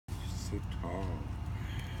so tall.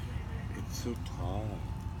 It's so tall.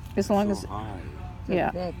 As long so as, high.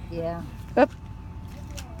 yeah. Big, yeah. Up.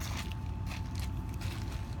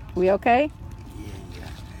 We okay?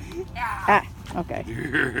 Yeah. Ah, okay.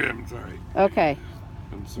 I'm sorry. Okay.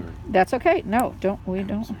 I'm sorry. That's okay. No, we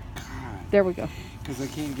don't. God. There we go. Because I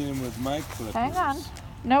can't get him with my clippers. Hang on.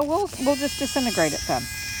 No, we'll just disintegrate it then.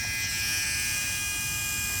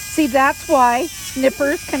 See, that's why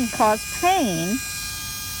snippers can cause pain.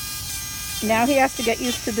 Now he has to get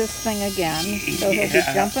used to this thing again, so he'll be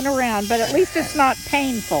jumping around. But at least it's not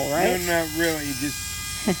painful, right? No, not really. Just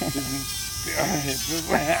a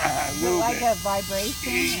little Like bit. a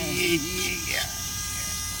vibration? Yeah.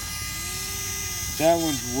 That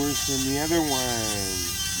one's worse than the other one.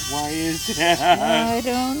 Why is that? I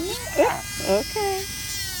don't know. Oops, okay.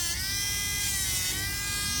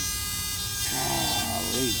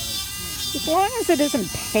 Golly. As long as it isn't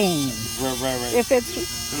pain. Right. If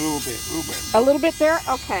it's A little bit. a little bit there,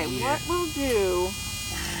 okay. Yeah. What we'll do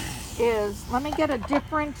is, let me get a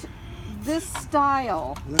different, this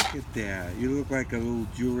style. Look at that. You look like a little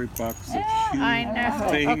jewelry box of shoes. I know.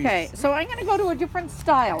 things. Okay, so I'm going to go to a different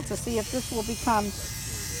style to see if this will become.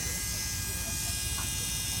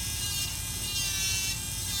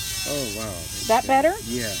 Oh, wow. That better?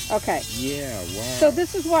 Yeah. Okay. Yeah, wow. So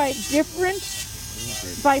this is why different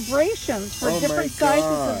vibrations for Oh different my sizes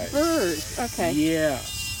God. of birds. Okay. Yeah.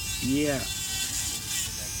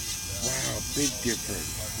 Wow, big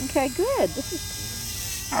difference. Okay, good. This is.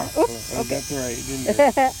 Oops. Oh, Okay. that's right, isn't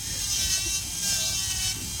it?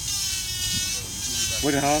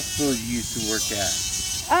 What hospital you used to work at?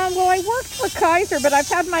 Well, I worked for Kaiser, but I've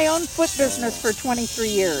had my own foot business for 23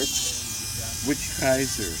 years. Which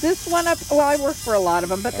Kaiser? This one up, well, I worked for a lot of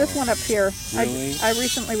them, but this one up here, Really? I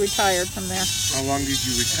recently retired from there. How long did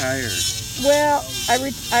you retire? Well,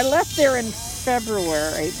 I left there in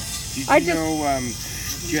February. Did I you just- know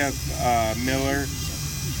Jeff Miller?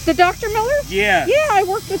 The Dr. Miller? Yeah. Yeah, I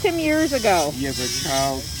worked with him years ago. You have a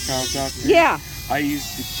child doctor? Yeah. I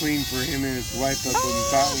used to clean for him and his wife up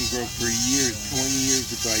in Fountain Grove for years. 20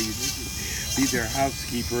 years ago, I used to be their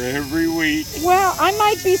housekeeper every week. Well, I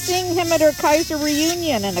might be seeing him at a Kaiser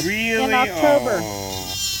reunion in Really? October.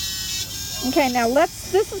 Oh. Okay, now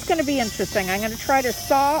this is going to be interesting. I'm going to try to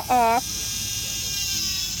saw off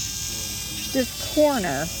this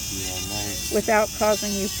corner Yeah, nice. without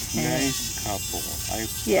causing you pain. Nice couple. I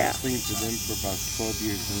Yeah. cleaned for them for about 12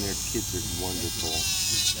 years and their kids are wonderful.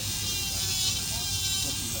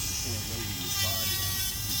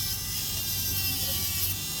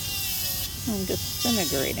 I'm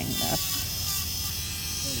disintegrating this.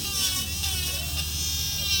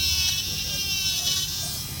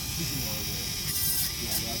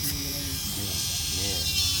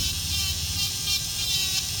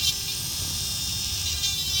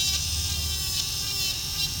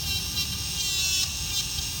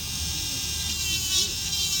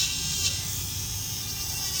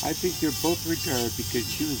 I think they're both retired because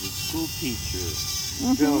she was a school teacher.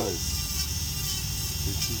 Mhm. Phyllis.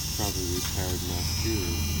 And she's probably retired now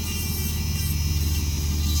too.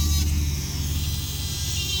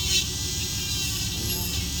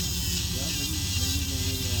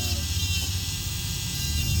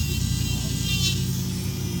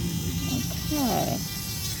 Okay.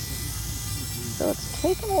 So it's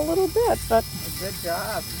taken a little bit, but Good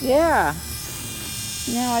job. yeah.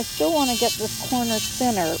 Now I still want to get this corner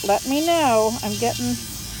thinner. Let me know. I'm getting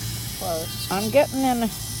in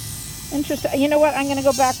interested. You know what? I'm going to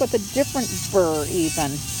go back with a different burr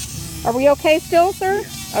even. Are we okay still, sir?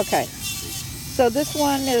 Yeah. Okay. So this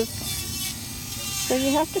one is, so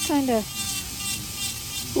you have to kind of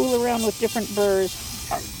fool around with different burrs.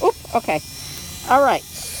 Oop, okay. All right.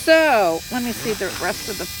 So let me see the rest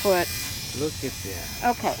of the foot. Look at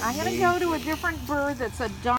that. Okay, I'm going to go to a different burr that's a